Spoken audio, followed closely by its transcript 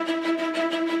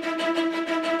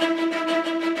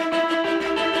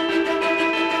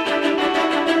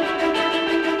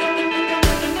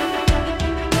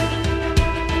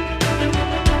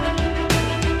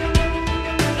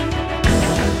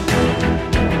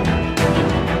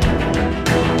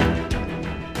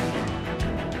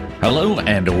Hello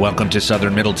and welcome to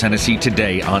Southern Middle Tennessee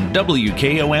today on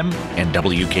WKOM and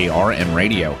WKRM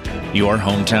Radio, your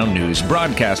hometown news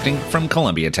broadcasting from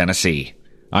Columbia, Tennessee.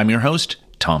 I'm your host,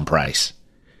 Tom Price.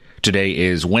 Today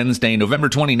is Wednesday, November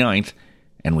 29th,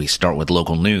 and we start with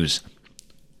local news.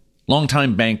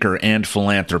 Longtime banker and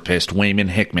philanthropist Wayman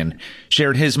Hickman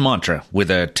shared his mantra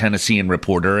with a Tennessean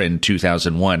reporter in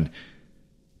 2001.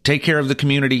 Take care of the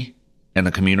community, and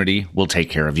the community will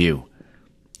take care of you.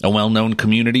 A well-known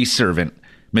community servant,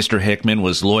 Mr. Hickman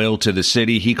was loyal to the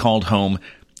city he called home,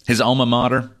 his alma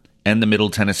mater, and the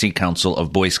Middle Tennessee Council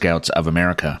of Boy Scouts of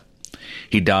America.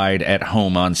 He died at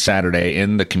home on Saturday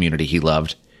in the community he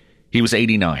loved. He was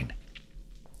 89.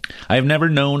 I have never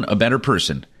known a better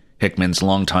person, Hickman's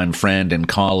longtime friend and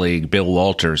colleague Bill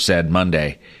Walter said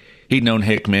Monday. He'd known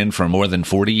Hickman for more than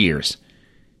 40 years.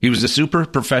 He was a super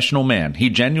professional man. He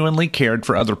genuinely cared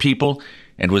for other people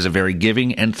and was a very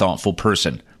giving and thoughtful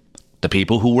person. The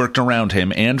people who worked around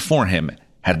him and for him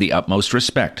had the utmost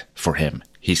respect for him,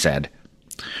 he said.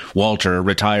 Walter,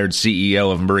 retired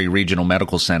CEO of Murray Regional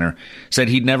Medical Center, said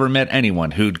he'd never met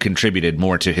anyone who'd contributed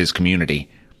more to his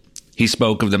community. He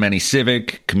spoke of the many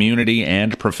civic, community,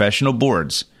 and professional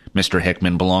boards Mr.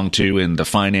 Hickman belonged to in the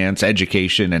finance,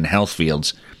 education, and health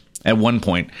fields. At one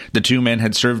point, the two men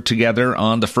had served together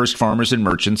on the First Farmers and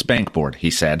Merchants Bank Board, he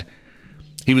said.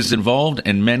 He was involved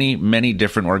in many, many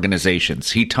different organizations.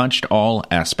 He touched all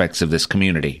aspects of this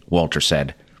community, Walter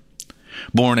said.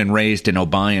 Born and raised in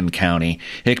Obion County,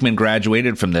 Hickman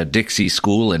graduated from the Dixie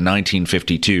School in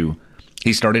 1952.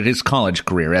 He started his college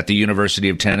career at the University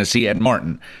of Tennessee at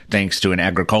Martin, thanks to an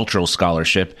agricultural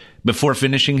scholarship, before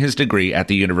finishing his degree at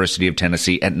the University of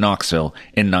Tennessee at Knoxville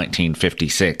in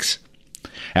 1956.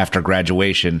 After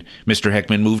graduation, Mr.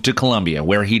 Hickman moved to Columbia,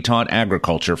 where he taught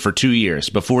agriculture for 2 years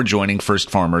before joining First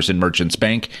Farmers and Merchants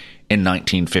Bank in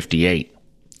 1958.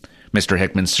 Mr.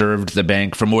 Hickman served the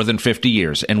bank for more than 50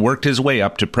 years and worked his way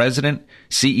up to president,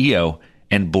 CEO,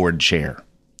 and board chair.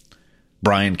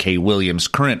 Brian K. Williams,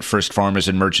 current First Farmers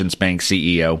and Merchants Bank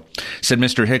CEO, said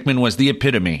Mr. Hickman was the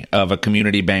epitome of a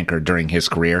community banker during his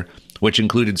career, which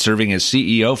included serving as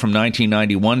CEO from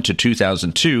 1991 to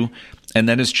 2002, and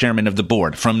then as chairman of the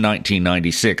board from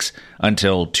 1996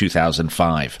 until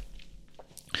 2005.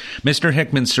 Mr.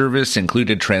 Hickman's service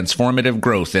included transformative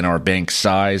growth in our bank's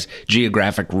size,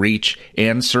 geographic reach,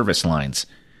 and service lines.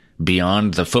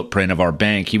 Beyond the footprint of our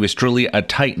bank, he was truly a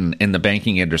titan in the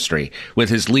banking industry, with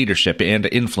his leadership and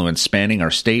influence spanning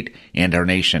our state and our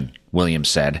nation, Williams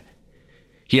said.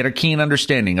 He had a keen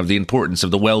understanding of the importance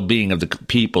of the well-being of the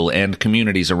people and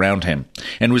communities around him,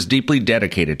 and was deeply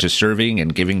dedicated to serving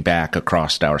and giving back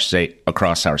across our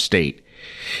state.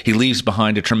 He leaves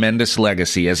behind a tremendous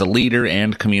legacy as a leader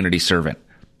and community servant.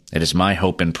 It is my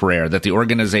hope and prayer that the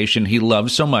organization he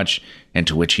loves so much and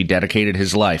to which he dedicated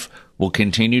his life will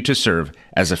continue to serve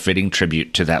as a fitting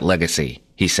tribute to that legacy,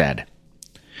 he said.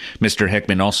 Mr.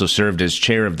 Hickman also served as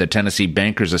chair of the Tennessee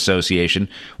Bankers Association,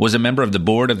 was a member of the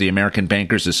board of the American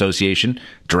Bankers Association,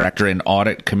 director and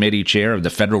audit committee chair of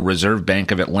the Federal Reserve Bank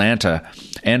of Atlanta,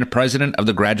 and president of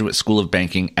the Graduate School of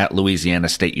Banking at Louisiana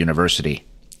State University.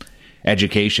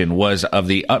 Education was of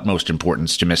the utmost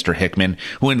importance to Mr. Hickman,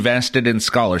 who invested in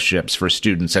scholarships for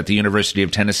students at the University of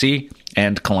Tennessee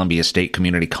and Columbia State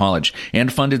Community College,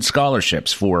 and funded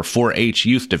scholarships for 4-H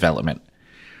youth development.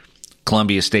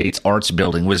 Columbia State's Arts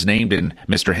Building was named in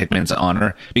Mr. Hickman's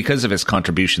honor because of his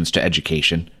contributions to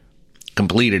education.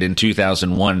 Completed in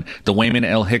 2001, the Wayman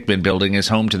L. Hickman Building is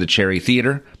home to the Cherry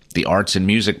Theater, the Arts and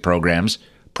Music Programs,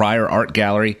 Pryor Art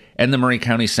Gallery, and the Murray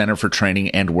County Center for Training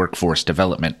and Workforce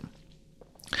Development.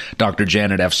 Dr.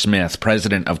 Janet F. Smith,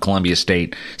 president of Columbia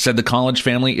State, said the college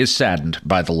family is saddened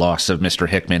by the loss of Mr.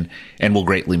 Hickman and will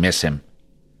greatly miss him.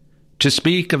 To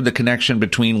speak of the connection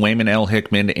between Wayman L.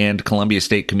 Hickman and Columbia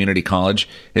State Community College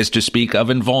is to speak of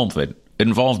involvement,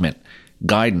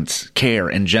 guidance, care,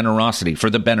 and generosity for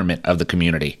the betterment of the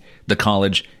community, the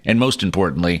college, and most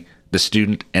importantly, the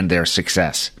student and their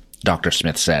success, Dr.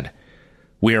 Smith said.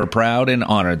 We are proud and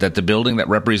honored that the building that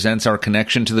represents our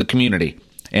connection to the community,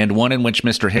 and one in which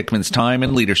Mr. Hickman's time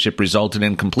and leadership resulted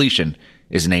in completion,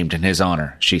 is named in his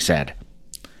honor, she said.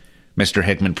 Mr.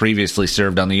 Hickman previously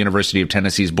served on the University of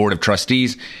Tennessee's Board of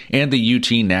Trustees and the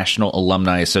UT National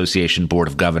Alumni Association Board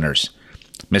of Governors.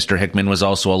 Mr. Hickman was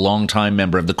also a longtime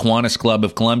member of the Kiwanis Club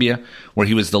of Columbia, where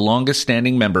he was the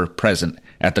longest-standing member present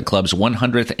at the club's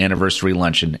 100th anniversary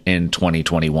luncheon in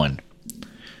 2021.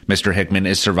 Mr. Hickman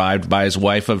is survived by his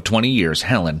wife of 20 years,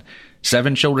 Helen,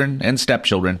 7 children and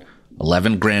stepchildren,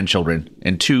 11 grandchildren,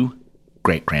 and 2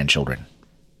 great-grandchildren.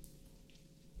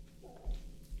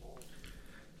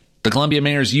 The Columbia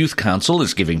Mayor's Youth Council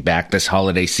is giving back this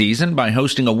holiday season by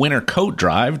hosting a winter coat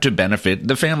drive to benefit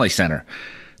the Family Center.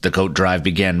 The coat drive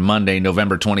began Monday,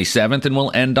 November 27th and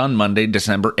will end on Monday,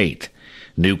 December 8th.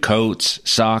 New coats,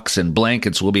 socks, and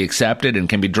blankets will be accepted and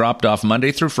can be dropped off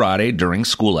Monday through Friday during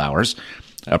school hours.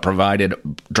 A provided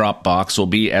drop box will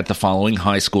be at the following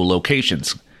high school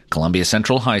locations: Columbia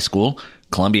Central High School,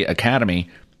 Columbia Academy,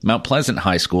 Mount Pleasant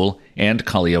High School, and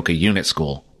Culleoka Unit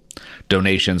School.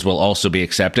 Donations will also be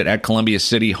accepted at Columbia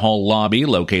City Hall lobby,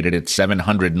 located at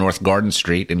 700 North Garden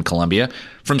Street in Columbia,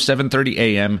 from 7:30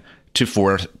 a.m. to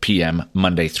 4 p.m.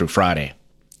 Monday through Friday.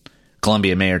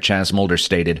 Columbia Mayor Chaz Mulder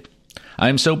stated, "I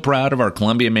am so proud of our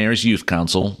Columbia Mayor's Youth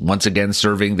Council, once again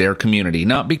serving their community,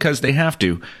 not because they have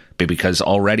to, but because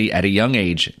already at a young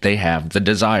age they have the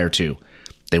desire to.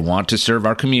 They want to serve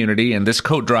our community, and this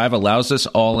coat drive allows us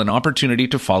all an opportunity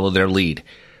to follow their lead.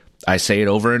 I say it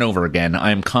over and over again,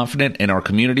 I am confident in our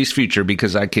community's future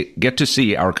because I get to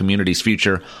see our community's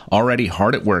future already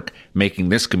hard at work making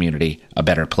this community a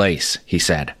better place," he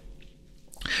said.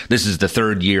 This is the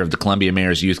third year of the Columbia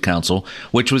Mayor's Youth Council,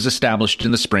 which was established in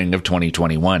the spring of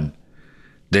 2021.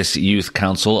 This youth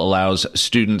council allows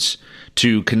students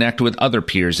to connect with other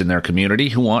peers in their community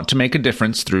who want to make a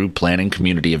difference through planning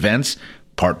community events,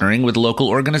 partnering with local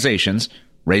organizations,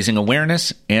 raising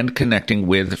awareness, and connecting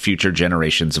with future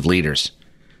generations of leaders.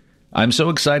 I'm so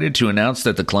excited to announce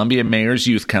that the Columbia Mayor's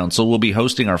Youth Council will be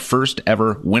hosting our first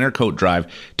ever winter coat drive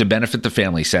to benefit the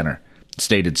Family Center,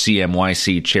 stated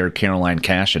CMYC Chair Caroline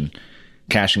Cashin.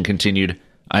 Cashin continued,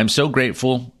 "I am so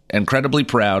grateful, incredibly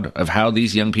proud of how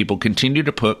these young people continue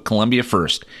to put Columbia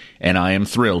first, and I am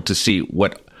thrilled to see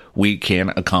what we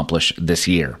can accomplish this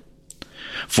year."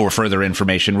 For further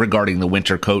information regarding the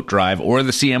winter coat drive or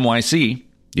the CMYC,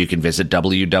 you can visit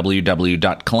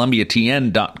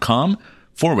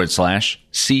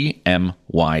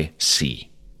www.columbiatn.com/CMYC.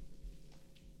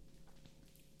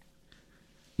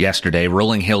 Yesterday,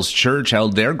 Rolling Hills Church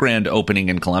held their grand opening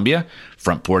in Columbia.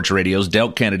 Front Porch Radio's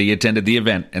Delk Kennedy attended the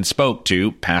event and spoke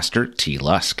to Pastor T.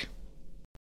 Lusk.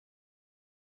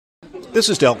 This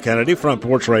is Delk Kennedy, Front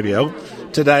Porch Radio.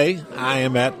 Today, I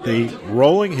am at the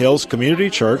Rolling Hills Community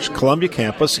Church Columbia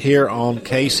campus here on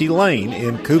Casey Lane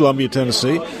in Columbia,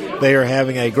 Tennessee. They are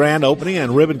having a grand opening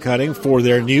and ribbon cutting for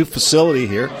their new facility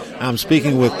here. I'm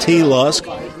speaking with T. Lusk,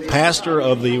 pastor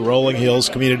of the Rolling Hills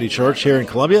Community Church here in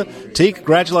Columbia. T,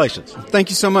 congratulations. Thank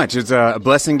you so much. It's a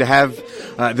blessing to have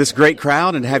this great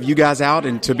crowd and to have you guys out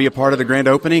and to be a part of the grand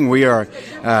opening. We are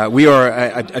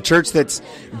a church that's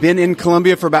been in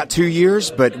Columbia for about 2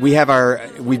 years, but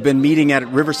we've been meeting at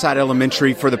Riverside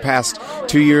Elementary for the past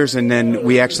 2 years, and then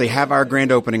we actually have our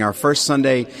grand opening, our first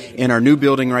Sunday in our new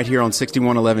building right here on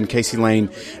 6111 Casey Lane,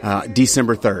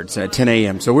 December 3rd, so at 10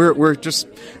 a.m. So we're just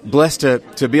blessed to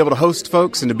be able to host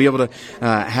folks and to be able to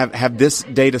have this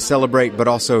day to celebrate, but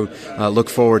also look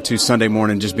forward to Sunday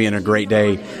morning just being a great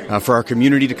day for our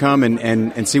community to come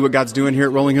and see what God's doing here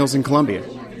at Rolling Hills in Columbia.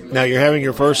 Now, you're having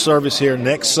your first service here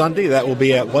next Sunday. That will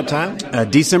be at what time?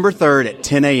 December 3rd at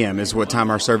 10 a.m. is what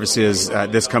time our service is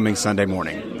this coming Sunday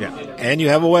morning. Yeah. And you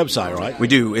have a website, right? We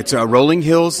do. It's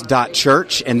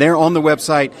rollinghills.church, and there on the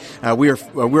website,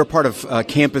 we're part of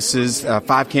campuses,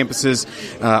 5 campuses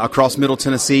across Middle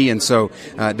Tennessee, and so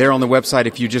there on the website,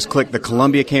 if you just click the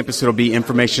Columbia campus, it'll be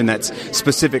information that's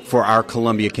specific for our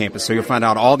Columbia campus. So you'll find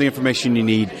out all the information you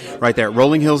need right there at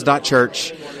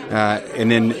rollinghills.church, and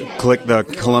then click the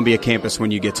Columbia campus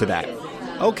when you get to that.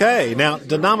 Okay. Now,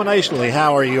 denominationally,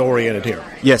 how are you oriented here?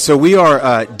 Yeah, so we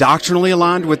are doctrinally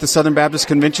aligned with the Southern Baptist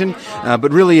Convention,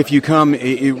 but really, if you come,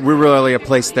 we're really a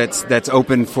place that's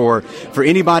open for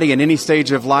anybody in any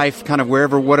stage of life, kind of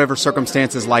whatever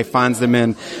circumstances life finds them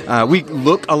in. We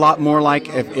look a lot more like,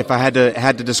 if I had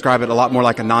to describe it, a lot more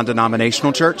like a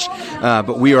non-denominational church,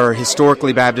 but we are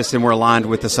historically Baptist and we're aligned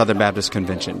with the Southern Baptist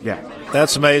Convention. Yeah.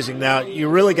 That's amazing. Now, you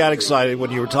really got excited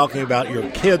when you were talking about your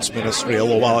kids' ministry a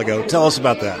little while ago. Tell us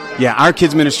about that. Yeah, our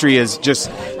kids' ministry is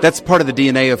that's part of the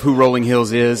DNA of who Rolling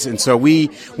Hills is. And so we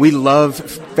love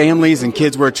families and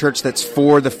kids. We're a church that's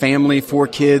for the family, for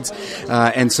kids.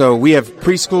 And so we have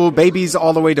preschool babies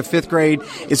all the way to 5th grade.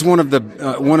 It's one of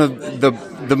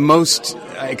the most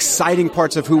exciting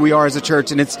parts of who we are as a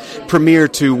church, and it's premier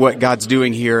to what God's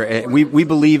doing here. We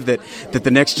believe that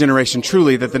the next generation,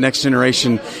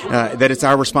 that it's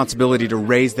our responsibility to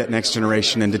raise that next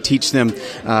generation and to teach them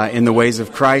in the ways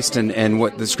of Christ and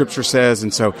what the Scripture says.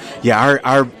 And so, yeah,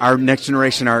 our next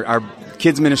generation, our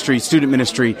kids ministry, student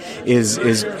ministry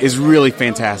is really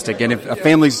fantastic. And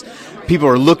if people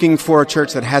are looking for a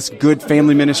church that has good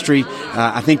family ministry,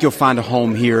 I think you'll find a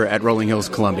home here at Rolling Hills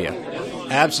Columbia.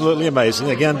 Absolutely amazing.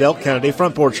 Again, Del Kennedy,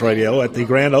 Front Porch Radio, at the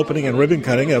grand opening and ribbon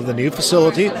cutting of the new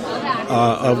facility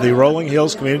of the Rolling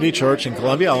Hills Community Church in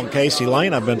Columbia on Casey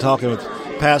Lane. I've been talking with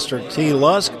Pastor T.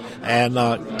 Lusk.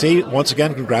 And T, once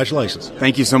again, congratulations.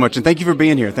 Thank you so much. And thank you for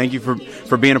being here. Thank you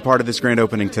for being a part of this grand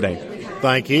opening today.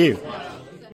 Thank you.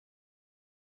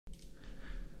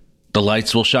 The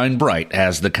lights will shine bright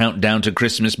as the countdown to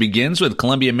Christmas begins with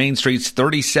Columbia Main Street's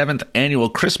 37th annual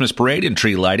Christmas parade and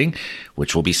tree lighting,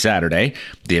 which will be Saturday.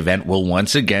 The event will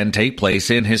once again take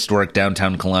place in historic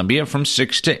downtown Columbia from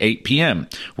 6 to 8 p.m.,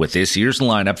 with this year's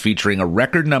lineup featuring a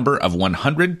record number of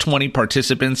 120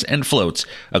 participants and floats,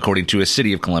 according to a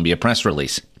City of Columbia press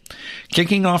release.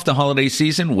 Kicking off the holiday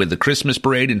season with the Christmas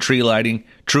parade and tree lighting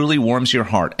truly warms your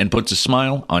heart and puts a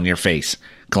smile on your face,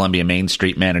 Columbia Main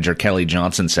Street manager Kelly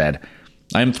Johnson said.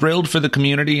 I am thrilled for the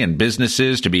community and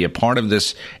businesses to be a part of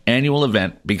this annual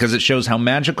event because it shows how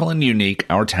magical and unique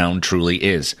our town truly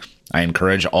is. I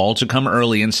encourage all to come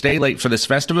early and stay late for this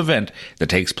festive event that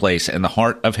takes place in the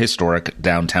heart of historic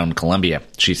downtown Columbia,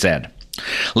 she said.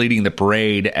 Leading the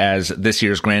parade as this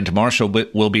year's Grand Marshal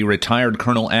will be retired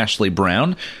Colonel Ashley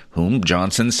Brown, whom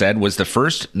Johnson said was the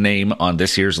first name on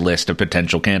this year's list of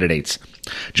potential candidates.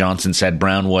 Johnson said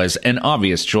Brown was an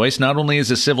obvious choice, not only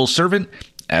as a civil servant,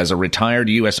 as a retired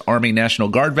U.S. Army National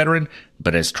Guard veteran,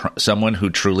 but as someone who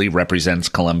truly represents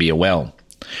Columbia well.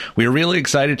 We are really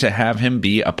excited to have him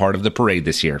be a part of the parade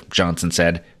this year, Johnson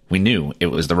said. We knew it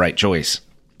was the right choice.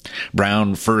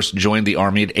 Brown first joined the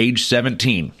Army at age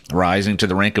 17, rising to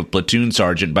the rank of platoon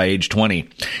sergeant by age 20.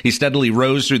 He steadily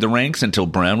rose through the ranks until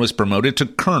Brown was promoted to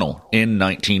colonel in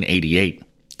 1988.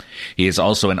 He is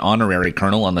also an honorary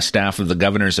colonel on the staff of the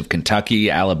governors of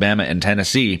Kentucky, Alabama, and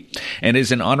Tennessee, and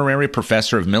is an honorary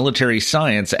professor of military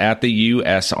science at the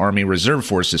U.S. Army Reserve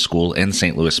Forces School in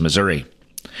St. Louis, Missouri.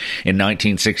 In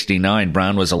 1969,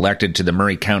 Brown was elected to the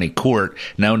Murray County Court,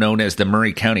 now known as the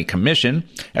Murray County Commission,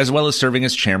 as well as serving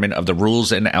as chairman of the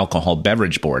Rules and Alcohol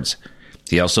Beverage Boards.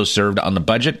 He also served on the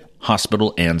Budget,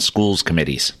 Hospital, and Schools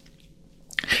committees.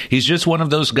 He's just one of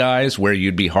those guys where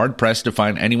you'd be hard-pressed to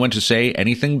find anyone to say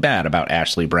anything bad about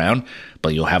Ashley Brown,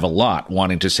 but you'll have a lot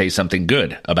wanting to say something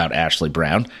good about Ashley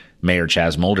Brown, Mayor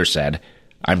Chaz Mulder said.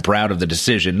 I'm proud of the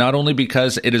decision, not only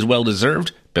because it is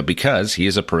well-deserved, but because he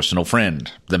is a personal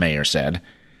friend, the mayor said.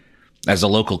 As a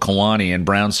local Kiwanian,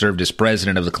 Brown served as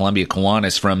president of the Columbia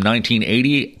Kiwanis from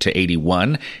 1980 to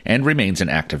 81 and remains an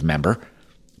active member.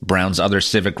 Brown's other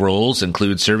civic roles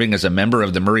include serving as a member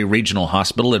of the Murray Regional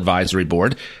Hospital Advisory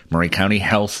Board, Murray County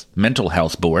Mental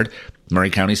Health Board,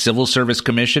 Murray County Civil Service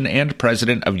Commission, and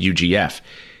president of UGF.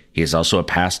 He is also a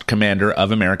past commander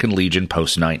of American Legion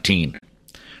Post 19.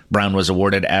 Brown was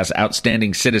awarded as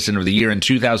Outstanding Citizen of the Year in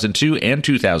 2002 and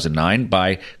 2009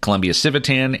 by Columbia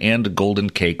Civitan and Golden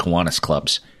K Kiwanis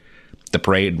Clubs. The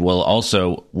parade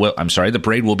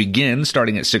will begin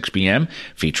starting at 6 p.m.,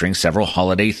 featuring several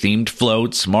holiday-themed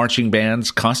floats, marching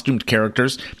bands, costumed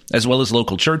characters, as well as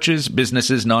local churches,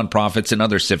 businesses, nonprofits, and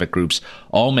other civic groups,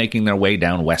 all making their way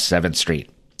down West 7th Street.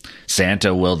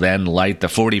 Santa will then light the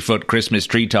 40-foot Christmas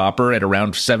tree topper at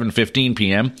around 7:15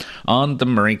 p.m. on the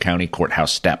Murray County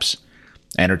Courthouse steps.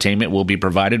 Entertainment will be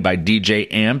provided by DJ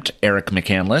Amped Eric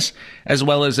McCandless, as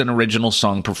well as an original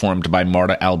song performed by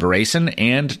Marta Albarracin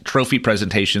and trophy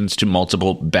presentations to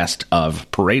multiple Best of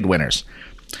Parade winners.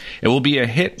 It will be a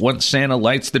hit once Santa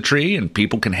lights the tree and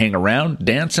people can hang around,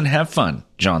 dance, and have fun,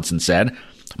 Johnson said.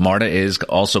 Marta is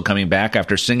also coming back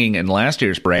after singing in last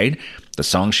year's parade. The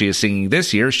song she is singing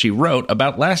this year, she wrote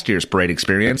about last year's parade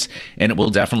experience, and it will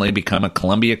definitely become a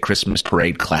Columbia Christmas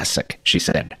Parade classic, she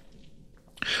said.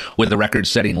 With the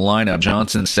record-setting lineup,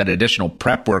 Johnson said additional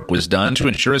prep work was done to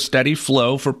ensure a steady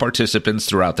flow for participants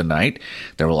throughout the night.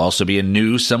 There will also be a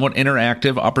new, somewhat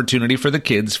interactive opportunity for the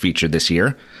kids featured this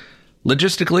year.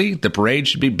 Logistically, the parade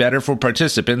should be better for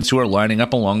participants who are lining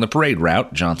up along the parade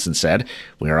route, Johnson said.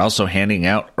 We are also handing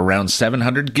out around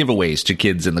 700 giveaways to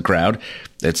kids in the crowd.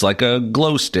 It's like a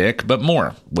glow stick, but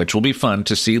more, which will be fun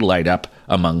to see light up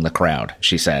among the crowd,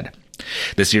 she said.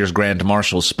 This year's Grand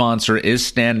Marshal sponsor is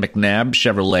Stan McNabb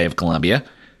Chevrolet of Columbia.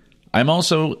 I'm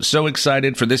also so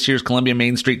excited for this year's Columbia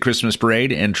Main Street Christmas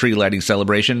Parade and tree lighting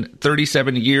celebration,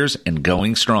 37 years and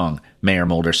going strong, Mayor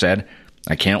Mulder said.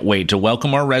 I can't wait to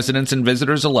welcome our residents and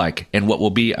visitors alike in what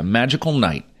will be a magical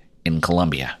night in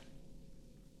Columbia.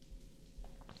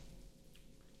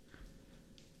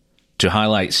 To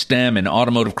highlight STEM and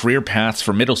automotive career paths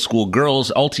for middle school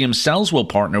girls, Altium Cells will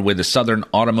partner with the Southern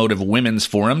Automotive Women's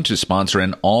Forum to sponsor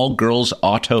an all-girls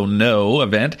Auto Know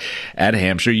event at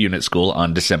Hampshire Unit School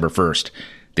on December 1st.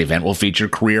 The event will feature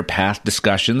career path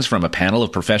discussions from a panel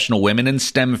of professional women in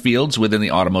STEM fields within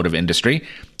the automotive industry.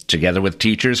 Together with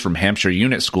teachers from Hampshire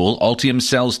Unit School, Altium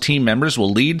Cells team members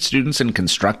will lead students in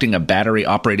constructing a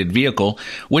battery-operated vehicle,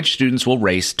 which students will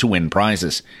race to win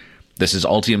prizes. This is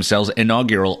Altium Cells'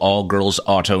 inaugural all-girls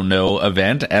auto know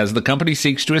event as the company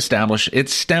seeks to establish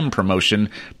its STEM promotion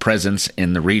presence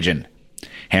in the region.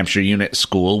 Hampshire Unit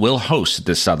School will host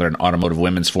the Southern Automotive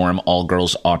Women's Forum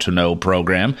All-Girls Auto Know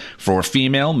program for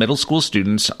female middle school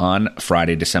students on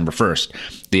Friday, December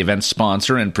 1st. The event's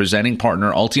sponsor and presenting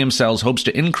partner, Altium Cells, hopes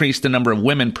to increase the number of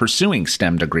women pursuing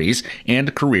STEM degrees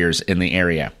and careers in the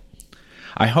area.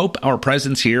 I hope our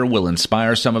presence here will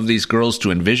inspire some of these girls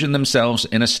to envision themselves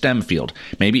in a STEM field,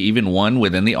 maybe even one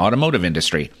within the automotive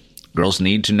industry. Girls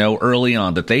need to know early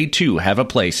on that they, too, have a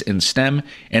place in STEM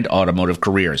and automotive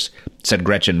careers, said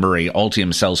Gretchen Murray,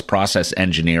 Altium Cells process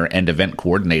engineer and event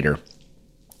coordinator.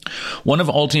 One of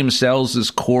Altium Cells'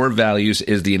 core values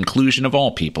is the inclusion of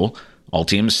all people.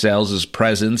 Altium Cells'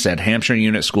 presence at Hampshire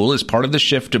Unit School is part of the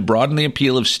shift to broaden the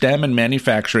appeal of STEM and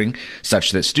manufacturing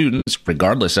such that students,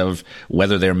 regardless of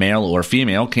whether they're male or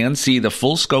female, can see the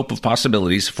full scope of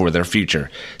possibilities for their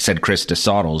future, said Chris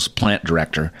DeSottles, plant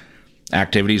director.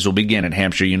 Activities will begin at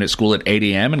Hampshire Unit School at 8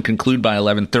 a.m. and conclude by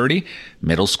 11:30.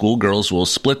 Middle school girls will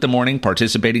split the morning,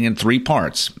 participating in 3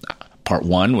 parts. Part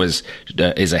 1 is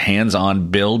a hands-on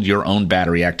build your own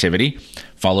battery activity,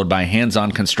 followed by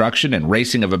hands-on construction and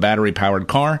racing of a battery-powered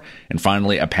car, and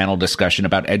finally a panel discussion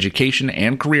about education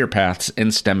and career paths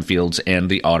in STEM fields and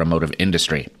the automotive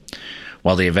industry.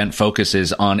 While the event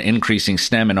focuses on increasing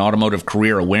STEM and automotive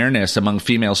career awareness among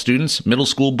female students, middle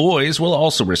school boys will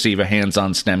also receive a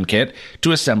hands-on STEM kit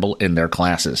to assemble in their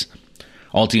classes.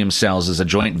 Altium Cells is a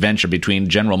joint venture between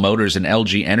General Motors and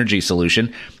LG Energy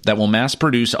Solution that will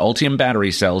mass-produce Altium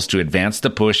battery cells to advance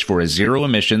the push for a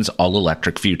zero-emissions,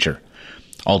 all-electric future.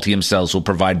 Altium Cells will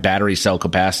provide battery cell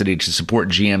capacity to support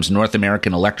GM's North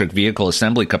American electric vehicle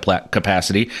assembly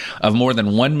capacity of more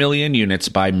than 1 million units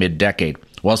by mid-decade,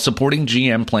 while supporting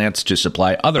GM plants to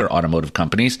supply other automotive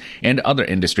companies and other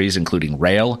industries including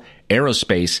rail,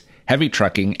 aerospace, heavy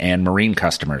trucking, and marine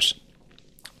customers.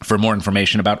 For more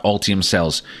information about Altium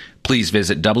Cells, please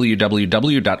visit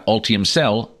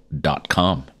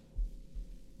www.altiumcell.com.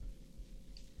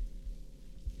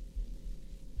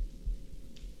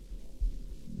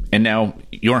 And now,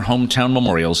 your hometown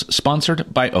memorials,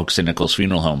 sponsored by Oaks and Nichols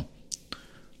Funeral Home.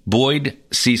 Boyd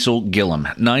Cecil Gillum,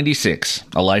 96,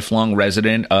 a lifelong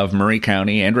resident of Murray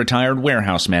County and retired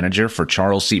warehouse manager for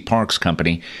Charles C. Parks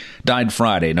Company, died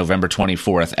Friday, November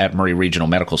 24th at Murray Regional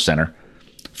Medical Center.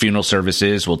 Funeral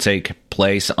services will take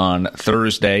place on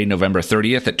Thursday, November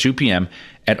 30th at 2 p.m.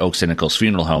 at Oaks and Nichols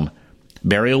Funeral Home.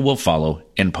 Burial will follow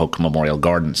in Polk Memorial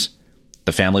Gardens.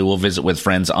 The family will visit with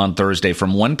friends on Thursday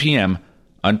from 1 p.m.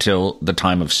 until the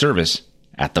time of service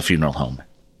at the funeral home.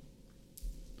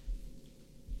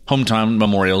 Hometown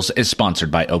Memorials is sponsored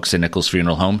by Oaks and Nichols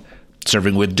Funeral Home,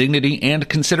 serving with dignity and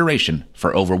consideration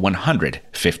for over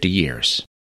 150 years.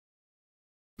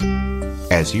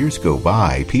 As years go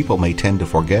by, people may tend to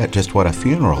forget just what a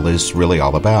funeral is really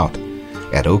all about.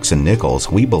 At Oaks and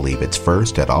Nichols, we believe it's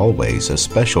first and always a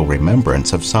special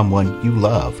remembrance of someone you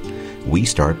love. We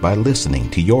start by listening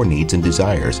to your needs and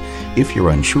desires. If you're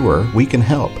unsure, we can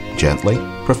help, gently,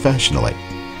 professionally.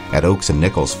 At Oaks and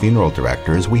Nichols Funeral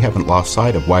Directors, we haven't lost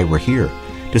sight of why we're here,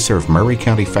 to serve Murray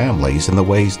County families in the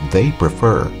ways they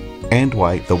prefer, and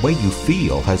why the way you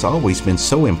feel has always been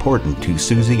so important to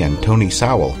Susie and Tony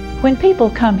Sowell. When people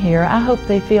come here, I hope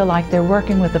they feel like they're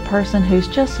working with a person who's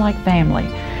just like family.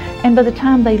 And by the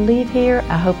time they leave here,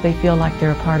 I hope they feel like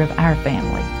they're a part of our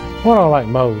family. What I like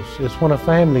most is when a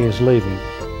family is leaving,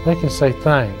 they can say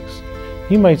thanks.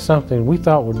 You made something we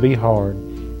thought would be hard,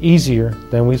 easier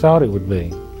than we thought it would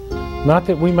be. Not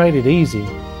that we made it easy,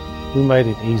 we made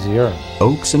it easier.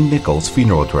 Oaks and Nichols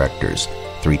Funeral Directors,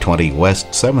 320 West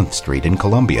 7th Street in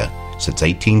Columbia. Since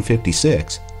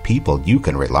 1856, people you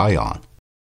can rely on.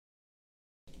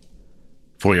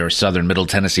 For your southern Middle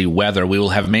Tennessee weather, we will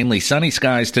have mainly sunny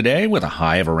skies today with a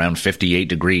high of around 58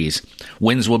 degrees.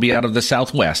 Winds will be out of the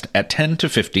southwest at 10 to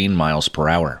 15 miles per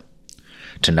hour.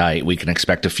 Tonight, we can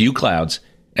expect a few clouds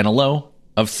and a low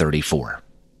of 34.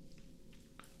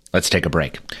 Let's take a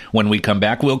break. When we come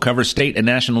back, we'll cover state and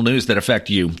national news that affect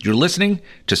you. You're listening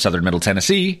to Southern Middle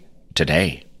Tennessee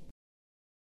Today.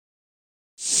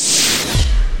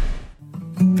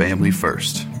 Family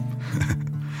first.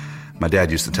 My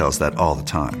dad used to tell us that all the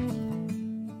time.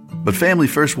 But family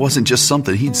first wasn't just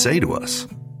something he'd say to us.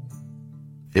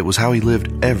 It was how he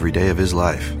lived every day of his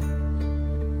life.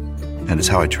 And it's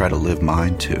how I try to live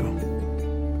mine, too.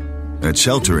 At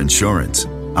Shelter Insurance,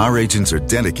 Our agents are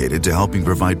dedicated to helping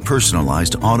provide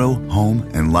personalized auto, home,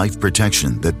 and life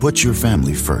protection that puts your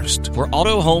family first. For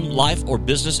auto, home, life, or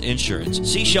business insurance,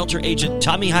 see Shelter Agent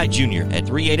Tommy Hyde Jr. at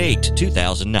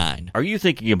 388-2009. Are you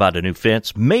thinking about a new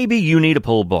fence? Maybe you need a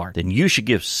pole barn. Then you should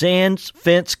give Sands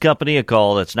Fence Company a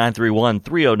call. That's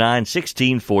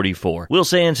 931-309-1644. Will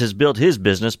Sands has built his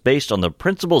business based on the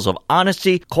principles of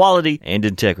honesty, quality, and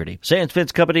integrity. Sands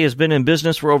Fence Company has been in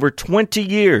business for over 20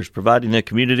 years, providing the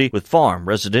community with farm,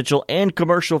 residential, and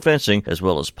commercial fencing, as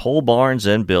well as pole barns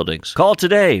and buildings. Call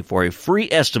today for a free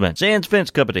estimate. Sands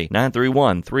Fence Company,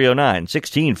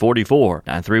 931-309-1644.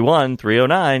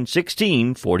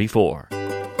 931-309-1644.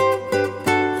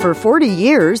 For 40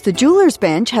 years, the Jewelers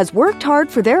Bench has worked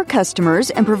hard for their customers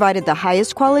and provided the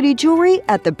highest quality jewelry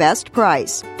at the best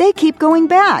price. They keep going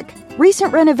back.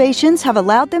 Recent renovations have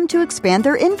allowed them to expand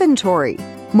their inventory.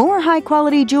 More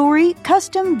high-quality jewelry,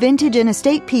 custom vintage and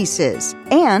estate pieces,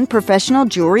 and professional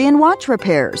jewelry and watch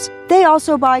repairs. They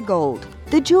also buy gold.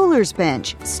 The Jewelers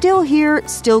Bench. Still here,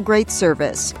 still great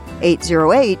service.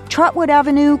 808 Trotwood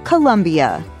Avenue,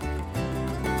 Columbia.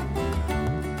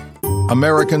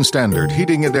 American Standard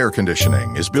Heating and Air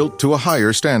Conditioning is built to a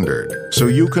higher standard, so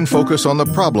you can focus on the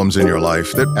problems in your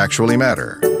life that actually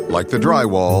matter, like the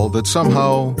drywall that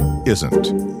somehow isn't.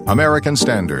 American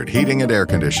Standard Heating and Air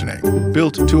Conditioning,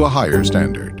 built to a higher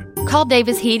standard. Call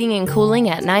Davis Heating and Cooling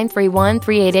at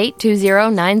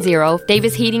 931-388-2090.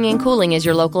 Davis Heating and Cooling is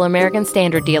your local American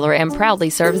Standard dealer and proudly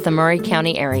serves the Murray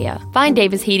County area. Find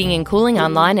Davis Heating and Cooling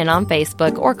online and on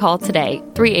Facebook or call today,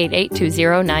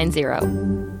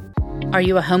 388-2090. Are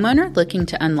you a homeowner looking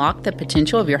to unlock the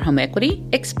potential of your home equity?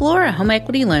 Explore a home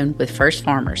equity loan with First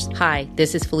Farmers. Hi,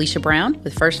 this is Felicia Brown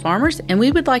with First Farmers, and we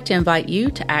would like to invite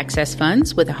you to access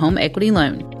funds with a home equity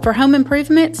loan. For home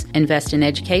improvements, invest in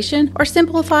education, or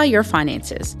simplify your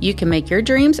finances, you can make your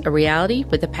dreams a reality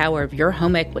with the power of your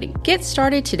home equity. Get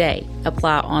started today.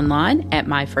 Apply online at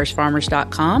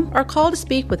myfirstfarmers.com or call to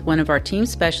speak with one of our team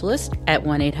specialists at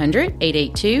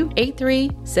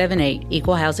 1-800-882-8378,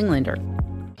 Equal Housing Lender.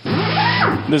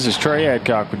 This is Trey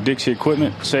Adcock with Dixie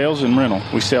Equipment Sales and Rental.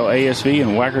 We sell ASV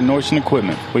and Wacker-Neuson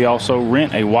equipment. We also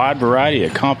rent a wide variety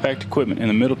of compact equipment in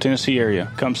the Middle Tennessee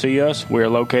area. Come see us. We are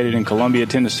located in Columbia,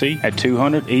 Tennessee at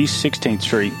 200 East 16th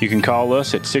Street. You can call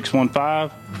us at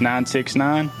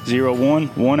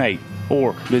 615-969-0118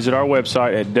 or visit our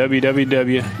website at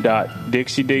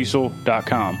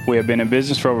www.dixiediesel.com. We have been in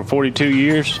business for over 42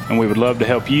 years, and we would love to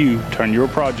help you turn your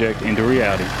project into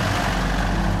reality.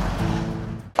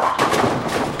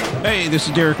 Hey, this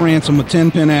is Derek Ransom with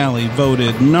 10 Pin Alley,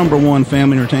 voted #1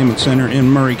 family entertainment center in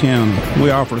Murray County.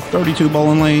 We offer 32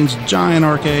 bowling lanes, giant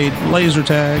arcade, laser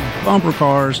tag, bumper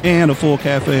cars, and a full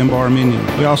cafe and bar menu.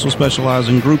 We also specialize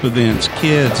in group events,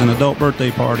 kids and adult birthday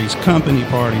parties, company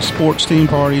parties, sports team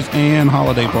parties, and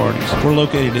holiday parties. We're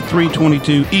located at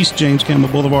 322 East James Campbell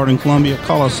Boulevard in Columbia.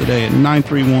 Call us today at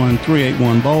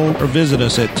 931-381-BOWL or visit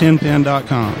us at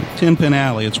 10pin.com. 10 Pin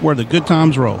Alley, it's where the good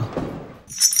times roll.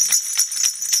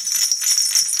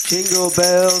 Jingle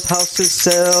bells, houses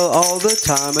sell all the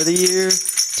time of the year.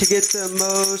 To get the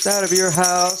most out of your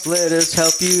house, let us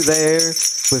help you there.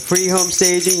 With free home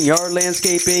staging, yard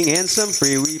landscaping, and some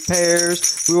free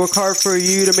repairs. We work hard for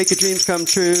you to make your dreams come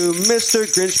true. Mr.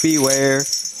 Grinch, beware.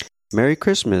 Merry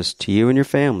Christmas to you and your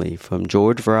family from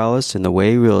George Viralis and The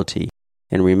Way Realty.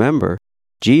 And remember,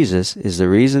 Jesus is the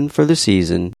reason for the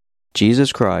season.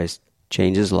 Jesus Christ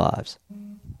changes lives.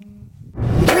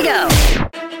 Here we go.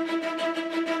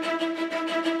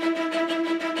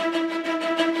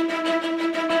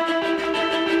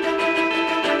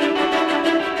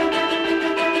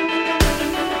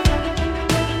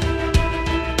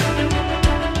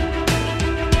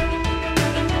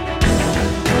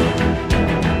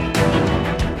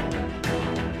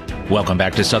 Welcome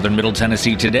back to Southern Middle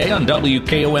Tennessee today on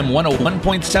WKOM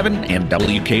 101.7 and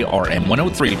WKRM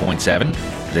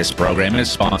 103.7. This program is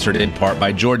sponsored in part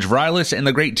by George Viralis and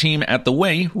the great team at The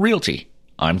Way Realty.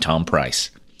 I'm Tom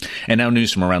Price. And now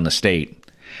news from around the state.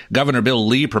 Governor Bill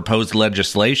Lee proposed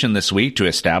legislation this week to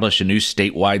establish a new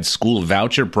statewide school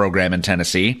voucher program in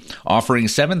Tennessee, offering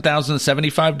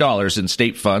 $7,075 in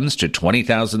state funds to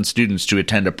 20,000 students to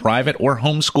attend a private or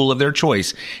home school of their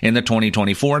choice in the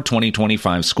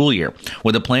 2024-2025 school year,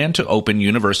 with a plan to open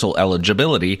universal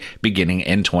eligibility beginning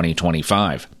in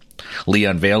 2025. Lee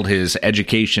unveiled his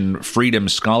Education Freedom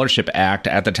Scholarship Act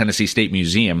at the Tennessee State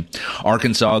Museum.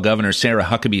 Arkansas Governor Sarah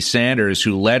Huckabee Sanders,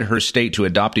 who led her state to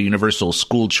adopt a universal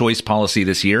school choice policy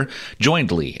this year,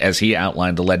 joined Lee as he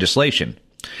outlined the legislation.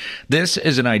 This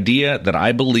is an idea that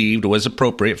I believed was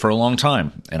appropriate for a long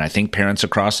time, and I think parents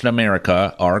across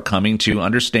America are coming to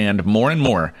understand more and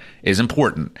more is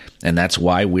important, and that's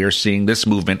why we're seeing this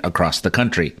movement across the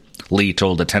country, Lee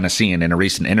told a Tennessean in a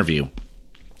recent interview.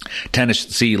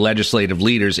 Tennessee legislative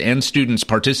leaders and students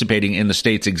participating in the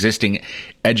state's existing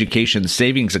Education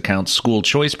Savings Account school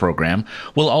choice program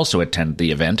will also attend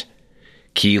the event.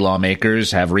 Key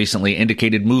lawmakers have recently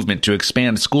indicated movement to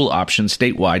expand school options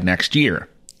statewide next year.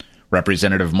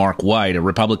 Representative Mark White, a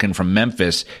Republican from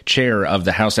Memphis, chair of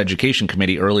the House Education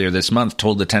Committee earlier this month,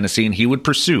 told the Tennessean he would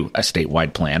pursue a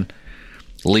statewide plan.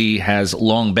 Lee has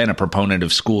long been a proponent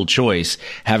of school choice,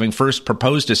 having first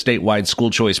proposed a statewide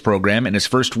school choice program in his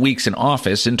first weeks in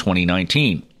office in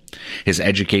 2019. His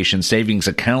Education Savings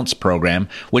Accounts program,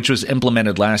 which was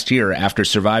implemented last year after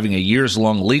surviving a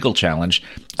years-long legal challenge,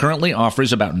 currently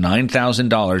offers about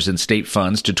 $9,000 in state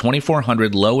funds to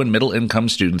 2,400 low- and middle-income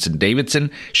students in Davidson,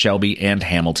 Shelby, and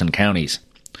Hamilton counties.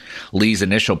 Lee's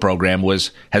initial program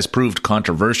has proved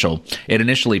controversial. It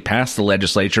initially passed the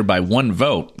legislature by one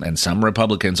vote, and some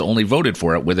Republicans only voted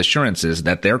for it with assurances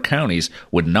that their counties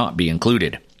would not be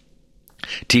included.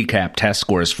 TCAP test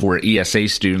scores for ESA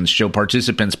students show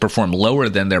participants perform lower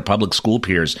than their public school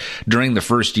peers during the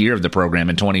first year of the program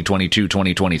in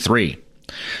 2022-2023.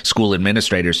 School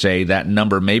administrators say that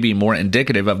number may be more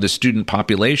indicative of the student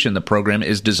population the program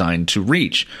is designed to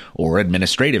reach, or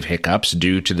administrative hiccups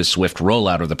due to the swift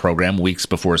rollout of the program weeks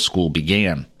before school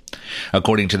began.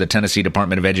 According to the Tennessee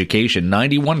Department of Education,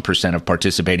 91% of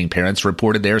participating parents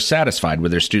reported they are satisfied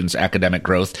with their students' academic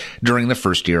growth during the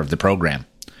first year of the program.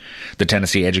 The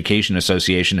Tennessee Education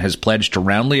Association has pledged to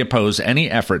roundly oppose any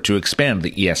effort to expand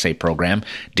the ESA program,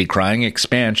 decrying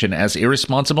expansion as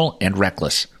irresponsible and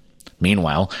reckless.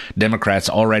 Meanwhile, Democrats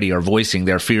already are voicing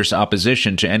their fierce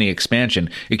opposition to any expansion,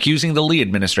 accusing the Lee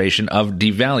administration of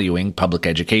devaluing public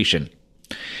education.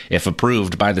 If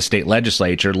approved by the state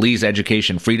legislature, Lee's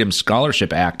Education Freedom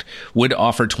Scholarship Act would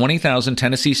offer 20,000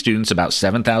 Tennessee students about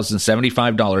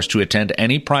 $7,075 to attend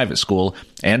any private school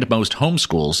and most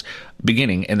homeschools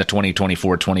beginning in the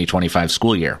 2024-2025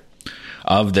 school year.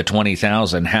 Of the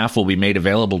 20,000, half will be made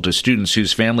available to students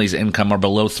whose families' income are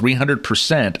below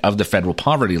 300% of the federal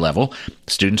poverty level,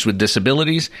 students with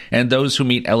disabilities, and those who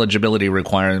meet eligibility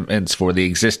requirements for the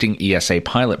existing ESA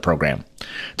pilot program.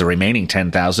 The remaining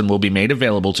 10,000 will be made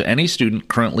available to any student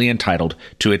currently entitled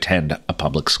to attend a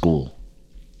public school.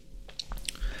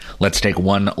 Let's take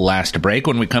one last break.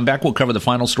 When we come back, we'll cover the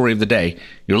final story of the day.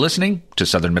 You're listening to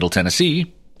Southern Middle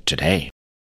Tennessee Today.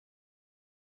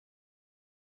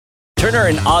 Turner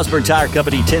and Osborne Tire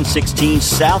Company, 1016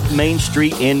 South Main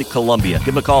Street in Columbia.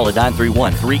 Give them a call at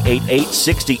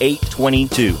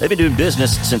 931-388-6822. They've been doing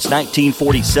business since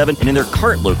 1947 and in their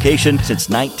current location since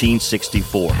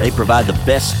 1964. They provide the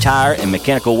best tire and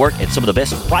mechanical work at some of the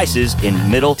best prices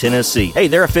in Middle Tennessee. Hey,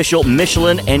 they're official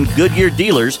Michelin and Goodyear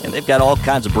dealers, and they've got all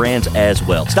kinds of brands as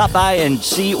well. Stop by and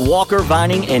see Walker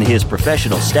Vining and his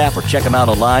professional staff, or check them out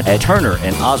online at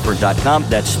turnerandosborne.com.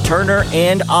 That's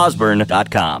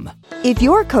turnerandosborne.com. If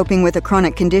you're coping with a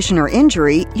chronic condition or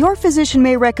injury, your physician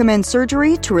may recommend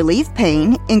surgery to relieve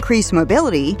pain, increase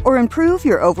mobility, or improve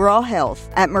your overall health.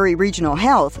 At Murray Regional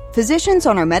Health, physicians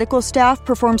on our medical staff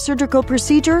perform surgical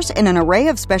procedures in an array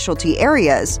of specialty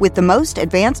areas with the most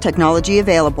advanced technology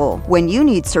available. When you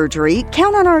need surgery,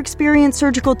 count on our experienced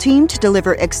surgical team to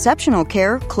deliver exceptional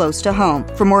care close to home.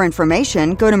 For more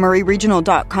information, go to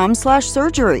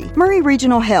murrayregional.com/surgery. Murray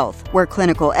Regional Health, where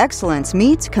clinical excellence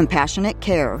meets compassionate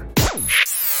care.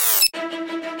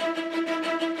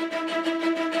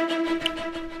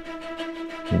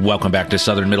 Welcome back to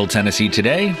Southern Middle Tennessee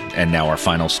Today, and now our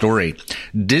final story.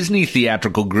 Disney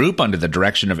Theatrical Group, under the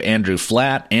direction of Andrew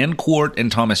Flatt, Ann Quart, and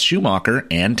Thomas Schumacher,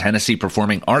 and Tennessee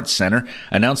Performing Arts Center,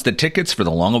 announced that tickets for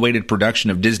the long-awaited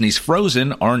production of Disney's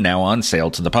Frozen are now on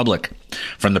sale to the public.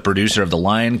 From the producer of The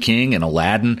Lion King and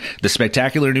Aladdin, the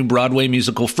spectacular new Broadway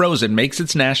musical Frozen makes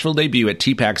its Nashville debut at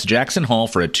TPAC's Jackson Hall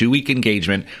for a 2-week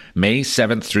engagement, May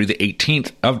 7th through the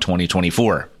 18th of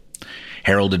 2024.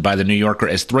 Heralded by The New Yorker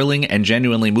as thrilling and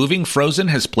genuinely moving, Frozen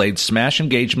has played smash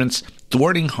engagements,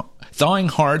 thawing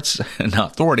hearts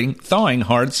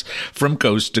from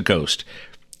coast to coast.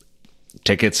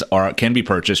 Tickets can be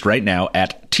purchased right now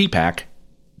at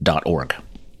tpac.org.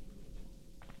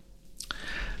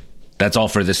 That's all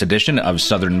for this edition of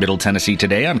Southern Middle Tennessee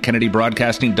Today on Kennedy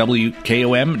Broadcasting,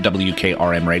 WKOM,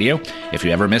 WKRM Radio. If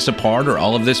you ever miss a part or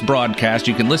all of this broadcast,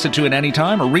 you can listen to it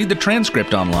anytime or read the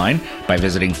transcript online by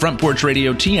visiting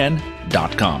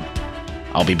frontporchradiotn.com.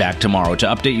 I'll be back tomorrow to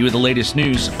update you with the latest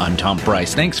news. I'm Tom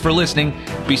Price. Thanks for listening.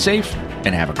 Be safe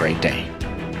and have a great day.